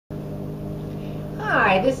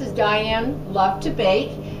Hi, this is Diane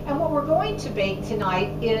Lovetobake, and what we're going to bake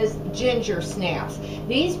tonight is ginger snaps.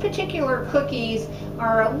 These particular cookies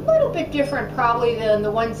are a little bit different probably than the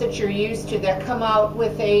ones that you're used to that come out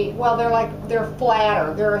with well, they're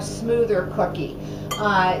flatter, they're a smoother cookie.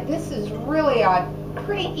 This is really a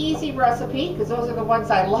pretty easy recipe because those are the ones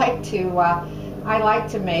I like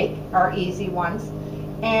to make, are easy ones.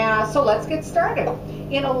 And so let's get started.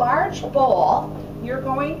 In a large bowl, you're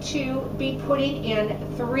going to be putting in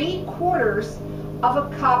 3/4 of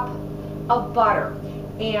a cup of butter,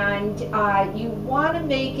 and you want to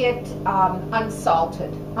make it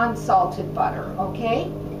unsalted butter,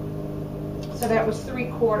 okay? So that was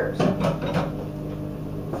 3/4.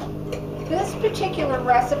 This particular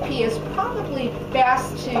recipe is probably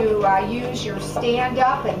best to use your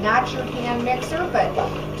stand-up and not your hand mixer, but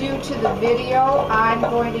due to the video, I'm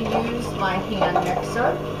going to use my hand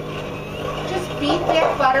mixer. Just beat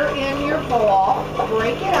that butter in your bowl,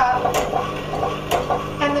 break it up,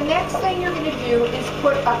 and the next thing you're going to do is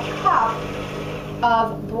put a cup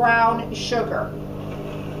of brown sugar.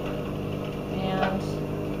 And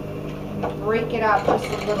break it up just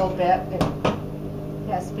a little bit. It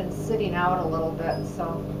has been sitting out a little bit,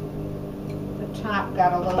 so the top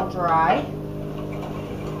got a little dry.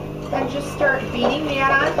 And just start beating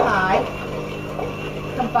that on high,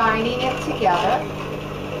 combining it together.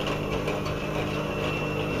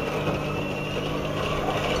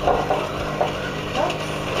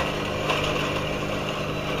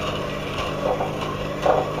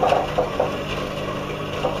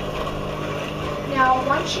 Now,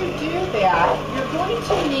 once you do that, you're going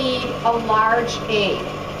to need a large egg.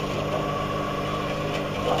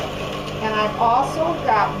 And I've also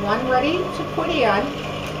got one ready to put in,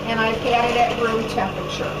 and I've had it at room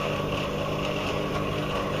temperature.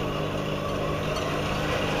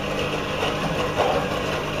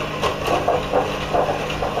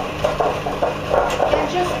 And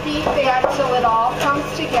just beat that till it all comes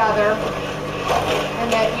together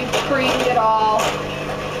and that you've creamed it all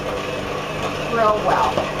real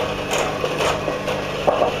well.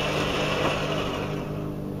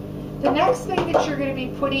 The next thing that you're going to be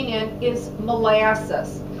putting in is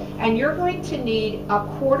molasses, and you're going to need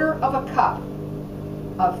 1/4 of a cup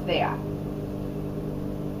of that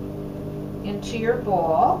into your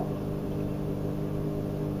bowl.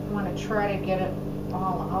 I want to try to get it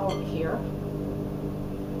all out here.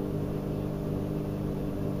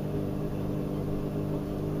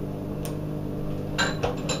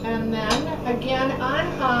 And then again on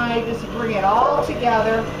high, just bring it all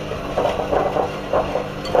together.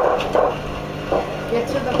 Get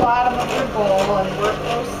to the bottom of your bowl and work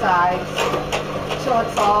those sides till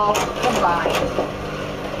it's all combined.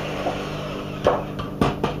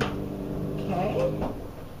 Okay.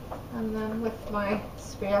 And then with my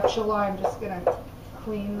spatula, I'm just going to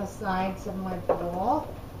clean the sides of my bowl.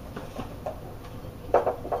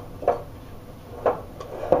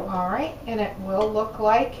 Alright, and it will look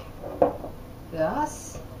like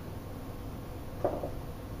this.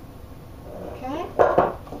 Okay.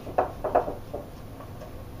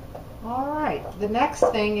 Alright, the next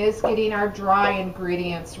thing is getting our dry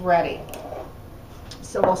ingredients ready.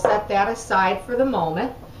 So we'll set that aside for the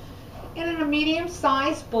moment. And in a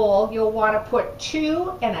medium-sized bowl, you'll want to put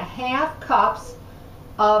 2½ cups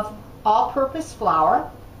of all-purpose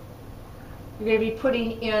flour. You're going to be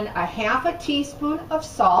putting in 1/2 teaspoon of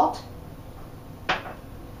salt,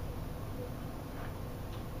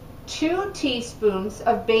 2 teaspoons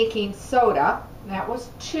of baking soda. That was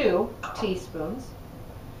 2 teaspoons.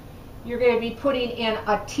 You're going to be putting in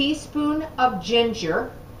 1 teaspoon of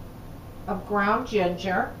ginger, of ground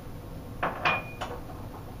ginger,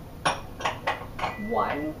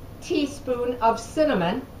 1 teaspoon of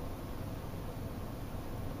cinnamon,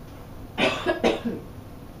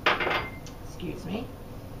 excuse me.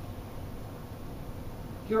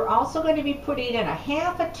 You're also going to be putting in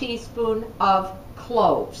 1/2 teaspoon of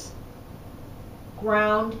cloves,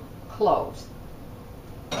 ground cloves.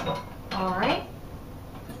 All right.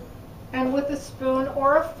 And with a spoon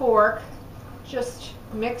or a fork, just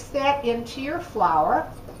mix that into your flour.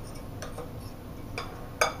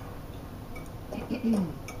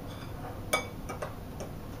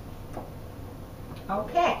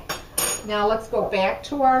 Okay. Now let's go back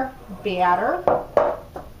to our batter,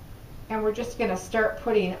 and we're just going to start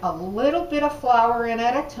putting a little bit of flour in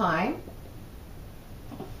at a time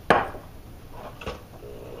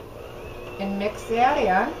and mix that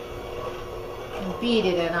in, and beat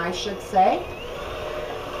it in, I should say.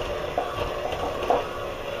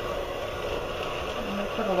 I'm going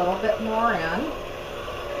to put a little bit more in.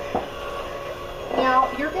 Now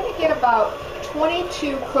you're going to get about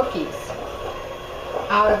 22 cookies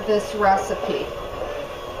out of this recipe.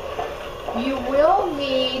 You will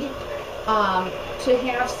need to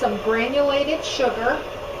have some granulated sugar,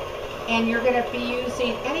 and you're going to be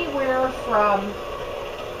using anywhere from,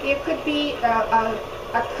 it could be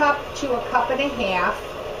a cup to a cup and a half,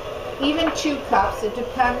 even 2 cups. It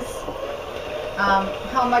depends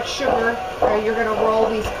how much sugar you're going to roll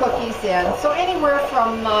these cookies in. So anywhere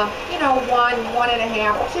from, you know,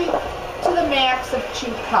 1.5 to the max of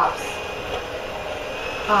 2 cups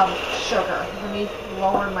of sugar. Let me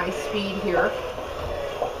lower my speed here.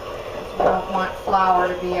 We don't want flour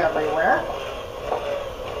to be everywhere.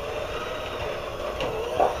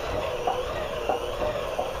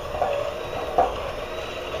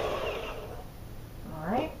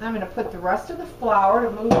 Alright, I'm going to put the rest of the flour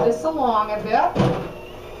to move this along a bit.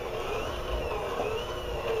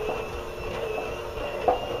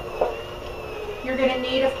 You're going to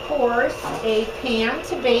need, of course, a pan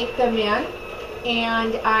to bake them in.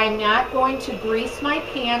 And I'm not going to grease my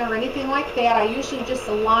pan or anything like that. I usually just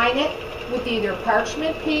align it with either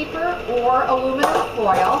parchment paper or aluminum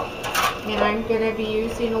foil. And I'm going to be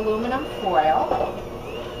using aluminum foil.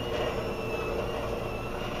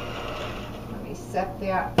 Let me set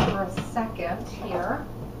that for a second here.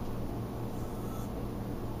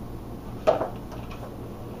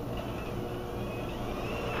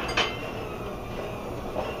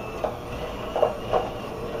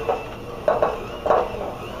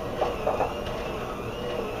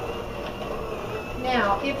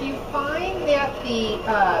 Now, if you find that the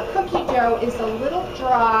cookie dough is a little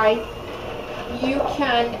dry, you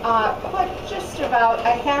can put just about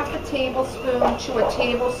a half a tablespoon to a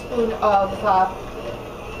tablespoon of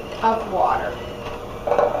water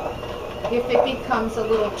if it becomes a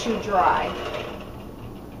little too dry.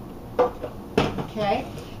 Okay,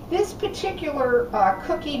 this particular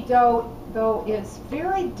cookie dough, though, is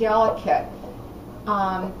very delicate.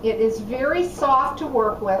 It is very soft to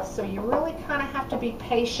work with, so you really kind of have to be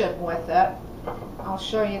patient with it. I'll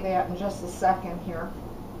show you that in just a second here.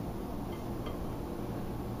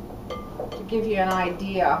 To give you an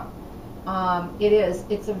idea,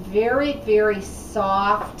 it's a very, very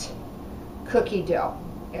soft cookie dough.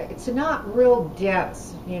 It's not real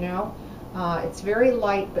dense, you know. It's very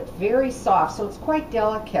light but very soft, so it's quite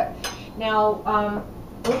delicate. Now,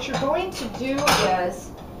 what you're going to do is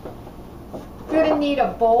you're going to need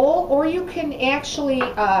a bowl, or you can actually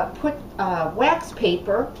put wax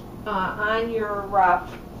paper on your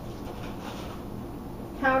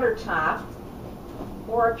countertop,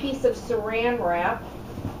 or a piece of saran wrap,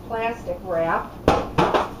 plastic wrap.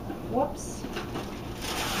 Whoops.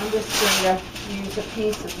 I'm just going to use a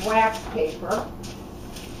piece of wax paper.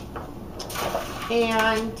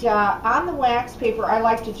 And on the wax paper, I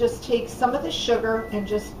like to just take some of the sugar and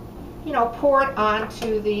just, you know, pour it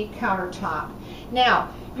onto the countertop. Now,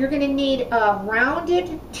 you're going to need a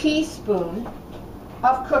rounded teaspoon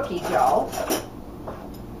of cookie dough.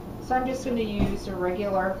 So I'm just going to use a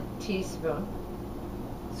regular teaspoon.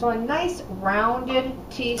 So a nice rounded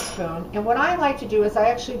teaspoon. And what I like to do is I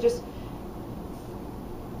actually just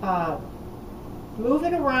move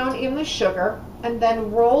it around in the sugar and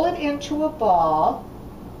then roll it into a ball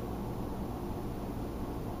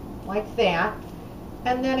like that.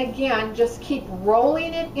 And then again, just keep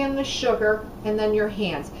rolling it in the sugar and then your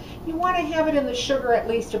hands. You want to have it in the sugar at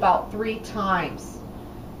least about 3 times.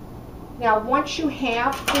 Now, once you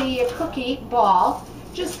have the cookie ball,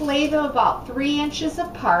 just lay them about 3 inches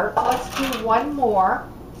apart. Let's do one more.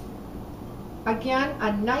 Again,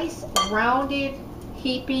 a nice rounded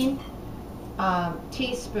heaping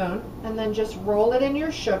teaspoon, and then just roll it in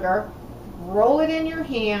your sugar, roll it in your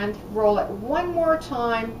hand, roll it one more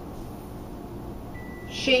time,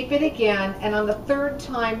 shape it again, and on the 3rd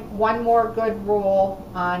time, one more good roll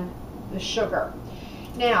on the sugar.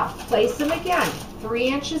 Now, place them again 3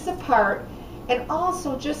 inches apart, and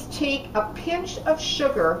also just take a pinch of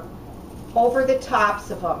sugar over the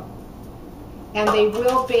tops of them, and they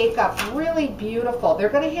will bake up really beautiful. They're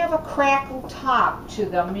going to have a crackled top to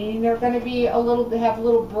them, meaning they're going to be have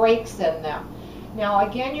little breaks in them. Now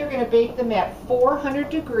again, you're going to bake them at 400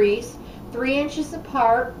 degrees, 3 inches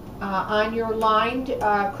apart on your lined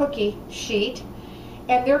cookie sheet,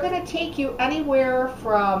 and they're going to take you anywhere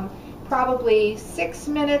from probably 6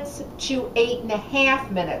 minutes to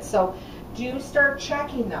 8.5 minutes. So do start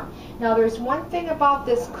checking them. Now, there's one thing about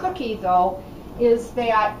this cookie, though, is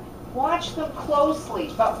that watch them closely,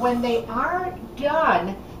 but when they are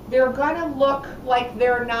done, they're going to look like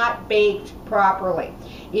they're not baked properly.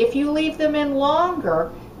 If you leave them in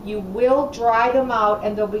longer, you will dry them out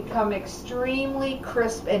and they'll become extremely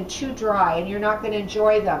crisp and too dry, and you're not going to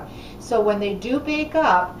enjoy them. So when they do bake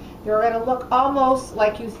up, They're going to look almost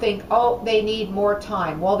like you think, oh, they need more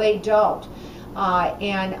time. Well, they don't.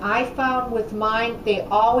 And I found with mine, they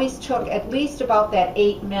always took at least about that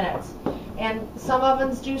 8 minutes. And some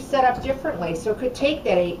ovens do set up differently, so it could take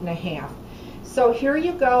that 8.5. So here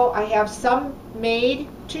you go. I have some made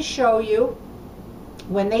to show you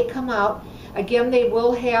when they come out. Again, they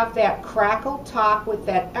will have that crackle top with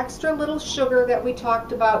that extra little sugar that we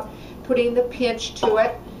talked about, putting the pinch to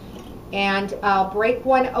it. And I'll break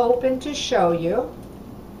one open to show you.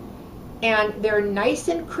 And they're nice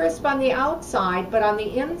and crisp on the outside, but on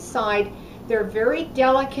the inside, they're very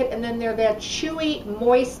delicate, and then they're that chewy,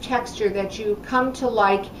 moist texture that you come to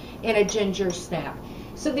like in a ginger snap.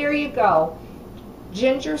 So there you go.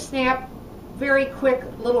 Ginger snap, very quick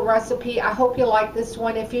little recipe. I hope you like this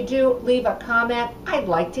one. If you do, leave a comment. I'd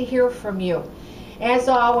like to hear from you. As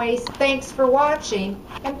always, thanks for watching,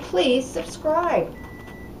 and please subscribe.